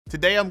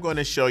Today I'm going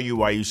to show you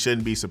why you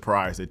shouldn't be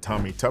surprised that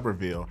Tommy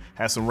Tuberville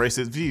has some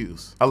racist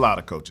views. A lot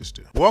of coaches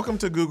do. Welcome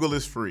to Google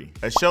is Free,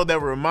 a show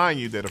that will remind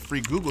you that a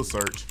free Google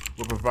search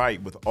will provide you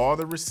with all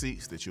the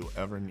receipts that you'll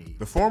ever need.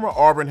 The former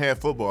Auburn head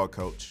football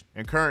coach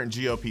and current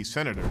GOP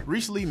senator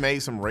recently made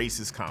some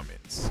racist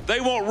comments.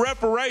 They want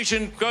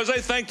reparation because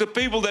they think the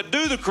people that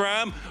do the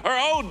crime are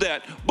owed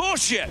that.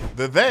 Bullshit!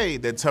 The they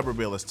that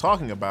Tuberville is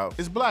talking about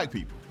is black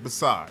people.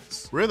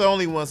 Besides, we're the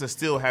only ones that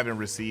still haven't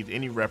received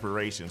any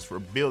reparations for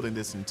building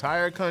this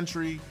entire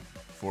country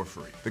for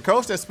free. The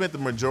coach that spent the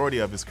majority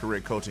of his career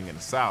coaching in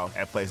the South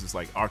at places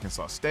like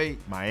Arkansas State,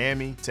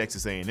 Miami,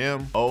 Texas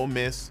A&M, Ole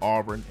Miss,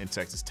 Auburn, and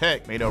Texas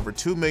Tech made over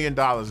 $2 million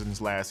in his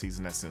last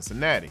season at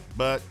Cincinnati.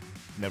 But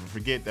never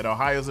forget that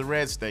Ohio's a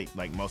red state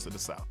like most of the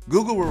South.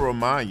 Google will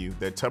remind you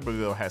that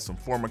Tuberville has some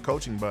former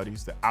coaching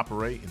buddies that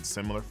operate in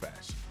similar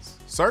fashions.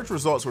 Search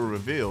results will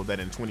reveal that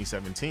in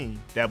 2017,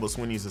 Dabo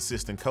Swinney's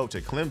assistant coach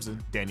at Clemson,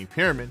 Danny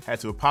Pierman, had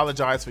to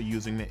apologize for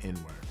using the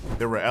N-word.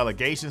 There were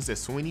allegations that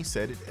Swinney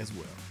said it as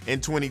well.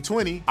 In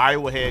 2020,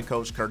 Iowa head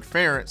coach Kirk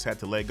Ferentz had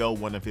to let go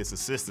one of his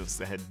assistants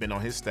that had been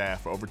on his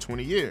staff for over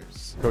 20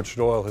 years. Coach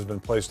Doyle has been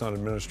placed on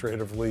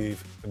administrative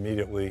leave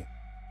immediately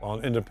while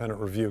an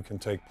independent review can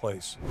take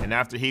place. And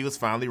after he was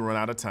finally run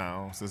out of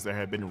town, since there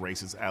had been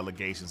racist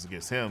allegations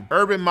against him,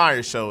 Urban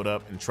Meyer showed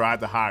up and tried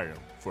to hire him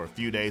for a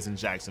few days in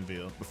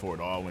Jacksonville before it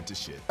all went to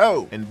shit.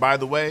 Oh, and by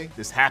the way,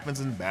 this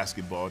happens in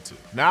basketball too.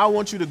 Now I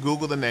want you to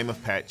Google the name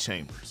of Pat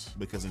Chambers,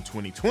 because in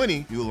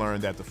 2020, you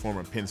learned that the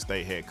former Penn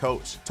State head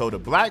coach told a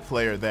black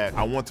player that,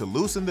 "I want to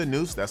loosen the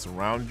noose that's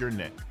around your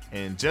neck."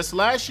 And just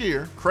last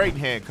year, Creighton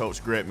head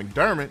coach Greg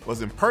McDermott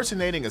was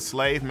impersonating a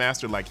slave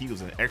master like he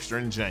was an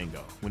extra in Django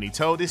when he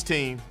told his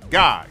team,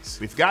 "Guys,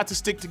 we've got to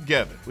stick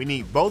together. We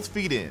need both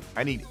feet in.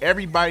 I need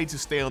everybody to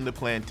stay on the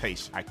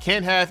plantation. I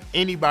can't have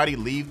anybody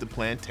leave the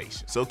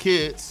plantation." So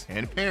kids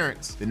and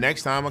parents, the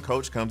next time a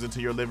coach comes into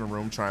your living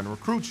room trying to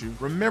recruit you,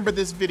 remember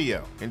this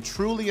video and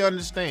truly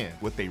understand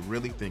what they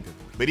really think of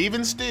you. But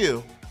even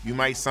still, you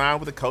might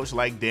sign with a coach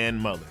like Dan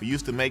Mullen, who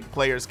used to make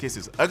players kiss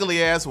his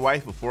ugly-ass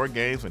wife before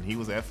games when he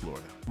was at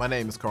Florida. My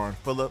name is Carron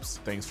Phillips.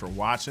 Thanks for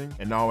watching,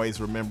 and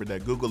always remember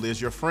that Google is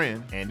your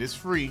friend and is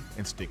free,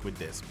 and stick with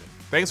Deadspin.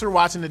 Thanks for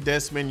watching the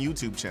Deadspin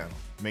YouTube channel.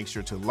 Make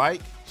sure to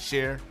like,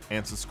 share,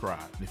 and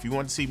subscribe. And if you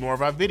want to see more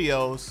of our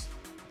videos,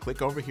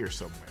 click over here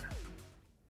somewhere.